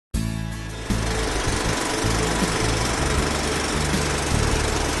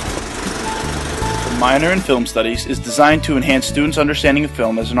minor in film studies is designed to enhance students' understanding of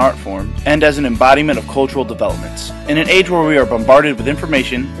film as an art form and as an embodiment of cultural developments. In an age where we are bombarded with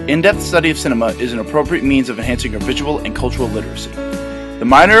information, in-depth study of cinema is an appropriate means of enhancing our visual and cultural literacy. The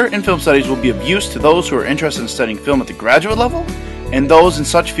minor in film studies will be of use to those who are interested in studying film at the graduate level and those in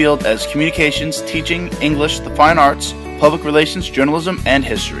such fields as communications, teaching, English, the fine arts, public relations, journalism, and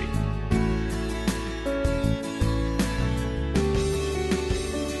history.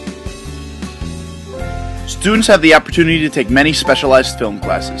 Students have the opportunity to take many specialized film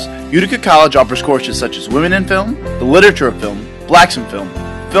classes. Utica College offers courses such as Women in Film, the Literature of Film, Blacks in Film,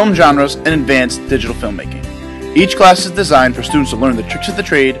 Film Genres, and Advanced Digital Filmmaking. Each class is designed for students to learn the tricks of the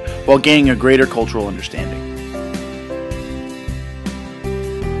trade while gaining a greater cultural understanding.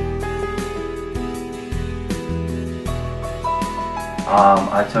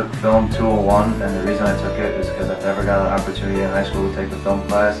 I took Film 201, and the reason I took it is because I've never got an opportunity in high school to take the film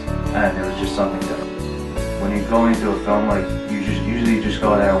class, and it was just something different. When you go into a film, like, you usually just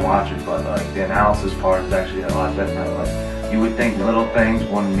go there and watch it, but like the analysis part is actually a lot different. Like, you would think little things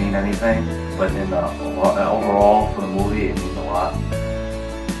wouldn't mean anything, but in the overall for the movie, it means a lot.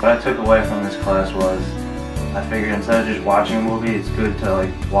 What I took away from this class was, I figured instead of just watching a movie, it's good to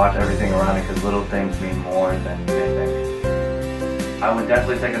like watch everything around it, because little things mean more than you may think. I would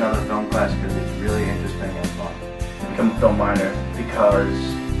definitely take another film class because it's really interesting and fun. Become a film minor because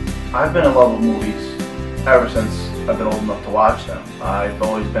I've been in love with movies ever since I've been old enough to watch them. I've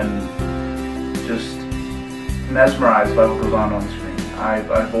always been just mesmerized by what goes on the screen.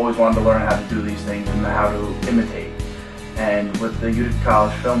 I've always wanted to learn how to do these things and how to imitate. And with the Utica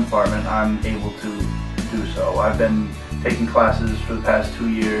College Film Department, I'm able to do so. I've been taking classes for the past 2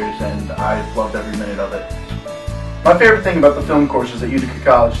 years and I've loved every minute of it. My favorite thing about the film courses at Utica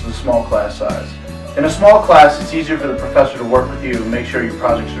College is the small class size. In a small class, it's easier for the professor to work with you and make sure your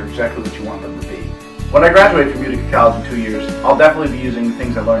projects are exactly what you want them to be. When I graduate from Utica College in 2 years, I'll definitely be using the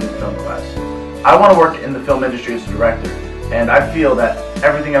things I learned in film class. I want to work in the film industry as a director, and I feel that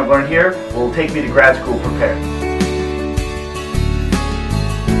everything I've learned here will take me to grad school prepared.